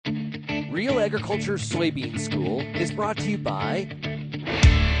RealAgriculture Soybean School is brought to you by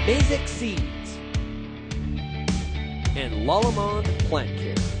Basic Seeds and Lallemand Plant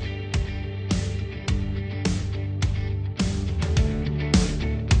Care.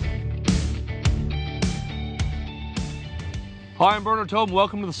 Hi, I'm Bernard Tobin.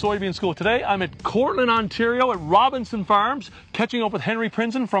 Welcome to the Soybean School. Today I'm at Courtland, Ontario at Robinson Farms, catching up with Henry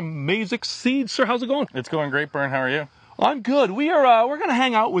Prinzen from Basic Seeds. Sir, how's it going? It's going great, Bern. How are you? I'm good. We're going to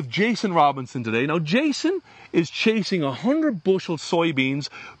hang out with Jason Robinson today. Now, Jason is chasing 100 bushel soybeans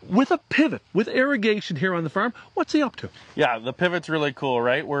with a pivot, with irrigation here on the farm. What's he up to? Yeah, the pivot's really cool,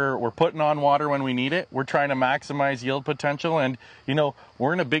 right? We're putting on water when we need it. We're trying to maximize yield potential, and you know,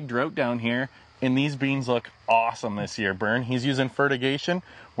 we're in a big drought down here, and these beans look awesome this year, Bern. He's using fertigation.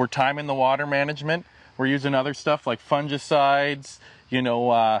 We're timing the water management. We're using other stuff like fungicides,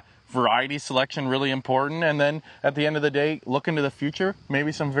 variety selection, really important. And then at the end of the day, look into the future,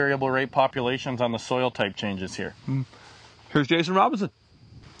 maybe some variable rate populations on the soil type changes here. Here's Jason Robinson.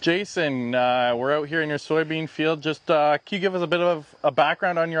 Jason, we're out here in your soybean field. Just can you give us a bit of a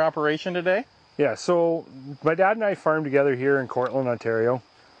background on your operation today? Yeah, so my dad and I farm together here in Courtland, Ontario.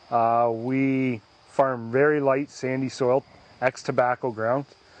 We farm very light sandy soil, ex-tobacco ground,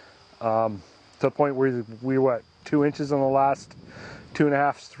 to the point where we're 2 inches in the last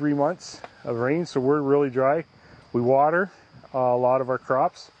 2.5 to 3 months of rain, so we're really dry. We water a lot of our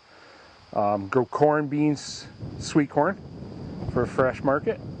crops, grow corn, beans, sweet corn for a fresh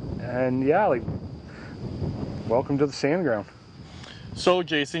market, and yeah, welcome to the sand ground. So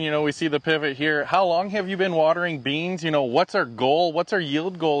Jason, we see the pivot here. How long have you been watering beans? What's our goal? What's our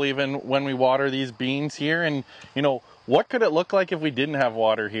yield goal even when we water these beans here? And what could it look like if we didn't have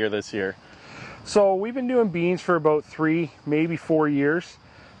water here this year? So we've been doing beans for about 3, maybe 4 years.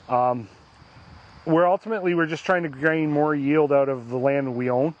 We're just trying to gain more yield out of the land we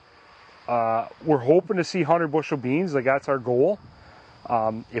own. We're hoping to see 100 bushel beans, that's our goal.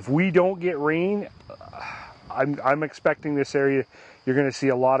 If we don't get rain, I'm expecting this area, you're going to see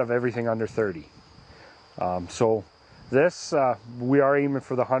a lot of everything under 30. So this, we are aiming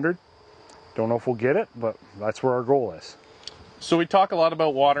for the 100. Don't know if we'll get it, but that's where our goal is. So we talk a lot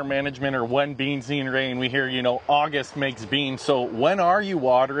about water management or when beans need rain. We hear, August makes beans. So when are you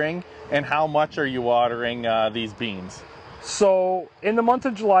watering and how much are you watering these beans? So in the month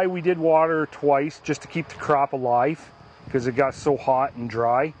of July, we did water twice just to keep the crop alive because it got so hot and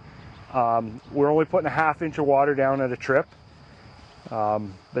dry. We're only putting a 1/2 inch of water down at a trip.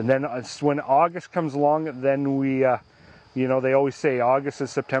 And then when August comes along, then we, they always say August and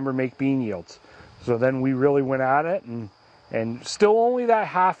September make bean yields. So then we really went at it and still only that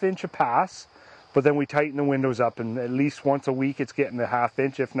 1/2 inch a pass, but then we tighten the windows up, and at least once a week it's getting a 1/2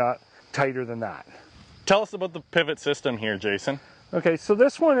 inch, if not tighter than that. Tell us about the pivot system here, Jason. Okay, so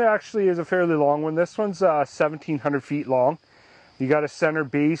this one actually is a fairly long one. This one's 1,700 feet long. You got a center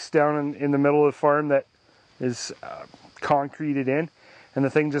base down in the middle of the farm that is concreted in, and the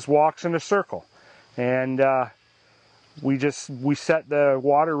thing just walks in a circle. And we set the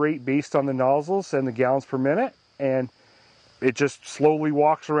water rate based on the nozzles and the gallons per minute, and it just slowly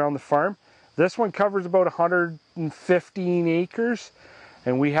walks around the farm. This one covers about 115 acres,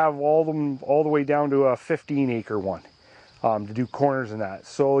 and we have all the way down to a 15-acre one to do corners and that.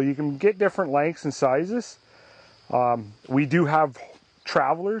 So you can get different lengths and sizes. We do have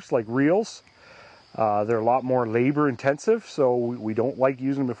travelers like reels. They're a lot more labor intensive, so we don't like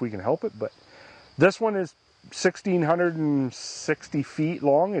using them if we can help it. But this one is 1,660 feet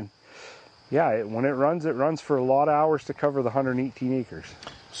long, and yeah, when it runs for a lot of hours to cover the 118 acres.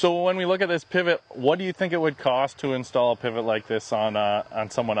 So when we look at this pivot, what do you think it would cost to install a pivot like this on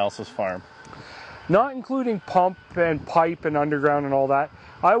someone else's farm? Not including pump and pipe and underground and all that.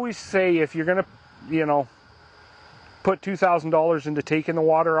 I always say if you're going to, put $2,000 into taking the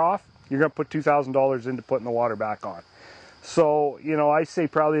water off, you're going to put $2,000 into putting the water back on. So, I say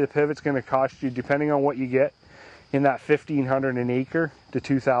probably the pivot's going to cost you, depending on what you get, in that $1,500 an acre to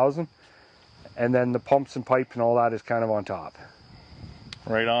 $2,000. And then the pumps and pipe and all that is kind of on top.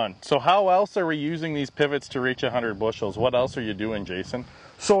 Right on. So how else are we using these pivots to reach 100 bushels? What else are you doing, Jason?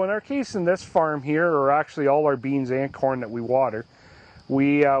 So in our case, in this farm here, or actually all our beans and corn that we water,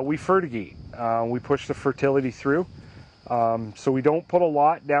 we fertigate. We push the fertility through. So we don't put a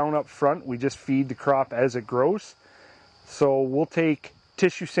lot down up front. We just feed the crop as it grows. So we'll take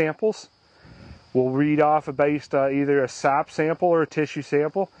tissue samples. We'll read off based either a sap sample or a tissue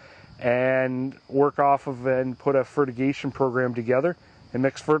sample, and work off of and put a fertigation program together and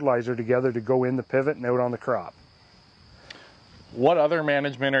mix fertilizer together to go in the pivot and out on the crop. What other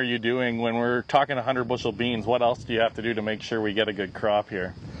management are you doing when we're talking 100 bushel beans? What else do you have to do to make sure we get a good crop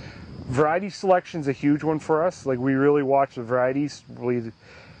here? Variety selection is a huge one for us. Like, we really watch the varieties. We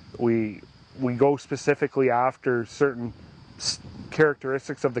go specifically after certain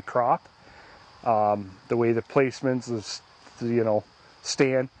characteristics of the crop, the way the placements is,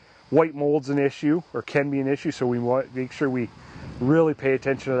 stand. White mold's an issue, or can be an issue, so we want to make sure we really pay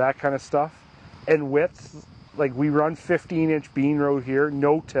attention to that kind of stuff. And width, like, we run 15-inch bean row here,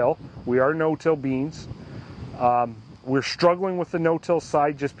 no-till. We are no-till beans. We're struggling with the no-till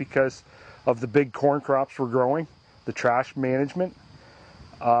side just because of the big corn crops we're growing, the trash management.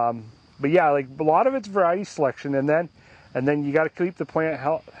 But yeah, like, a lot of it's variety selection, and then you got to keep the plant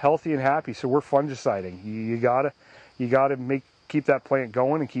healthy and happy. So we're fungiciding. You gotta keep that plant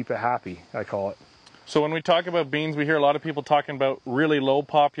going and keep it happy, I call it. So when we talk about beans, we hear a lot of people talking about really low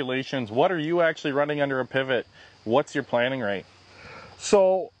populations. What are you actually running under a pivot? What's your planning rate?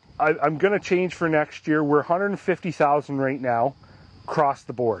 So I'm going to change for next year. We're 150,000 right now across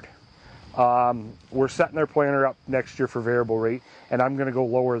the board. We're setting our planter up next year for variable rate, and I'm going to go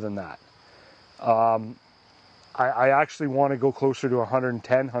lower than that. I actually want to go closer to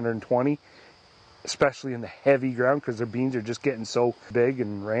 110, 120, especially in the heavy ground, because their beans are just getting so big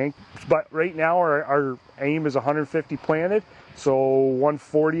and rank. But right now our aim is 150 planted, so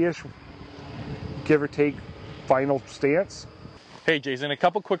 140-ish, give or take, final stance. Hey Jason, a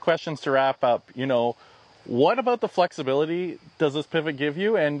couple quick questions to wrap up. What about the flexibility does this pivot give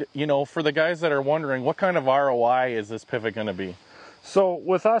you? And, for the guys that are wondering, what kind of ROI is this pivot going to be? So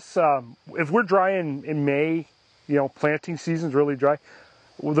with us, if we're dry in May, planting season's really dry,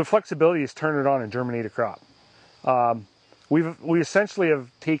 well, the flexibility is turn it on and germinate a crop. We essentially have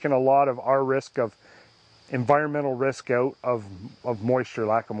taken a lot of our risk of environmental risk out of moisture,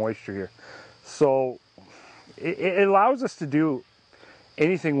 lack of moisture here. So it allows us to do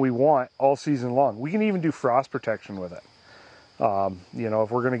anything we want all season long. We can even do frost protection with it.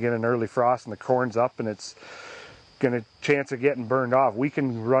 If we're going to get an early frost and the corn's up and it's going to chance of getting burned off, we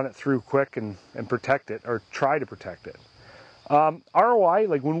can run it through quick and protect it, or try to protect it. ROI,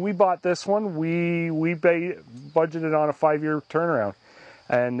 like when we bought this one, we budgeted on a 5-year turnaround,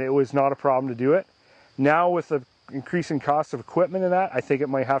 and it was not a problem to do it. Now with the increasing cost of equipment and that, I think it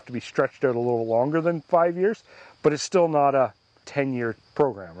might have to be stretched out a little longer than 5 years, but it's still not a 10-year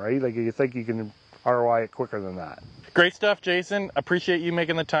program, right? Like, you think you can ROI it quicker than that. Great stuff, Jason. Appreciate you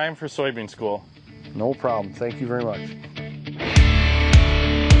making the time for Soybean School. No problem. Thank you very much.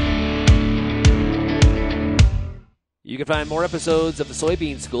 You can find more episodes of the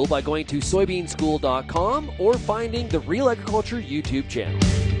Soybean School by going to soybeanschool.com or finding the Real Agriculture YouTube channel.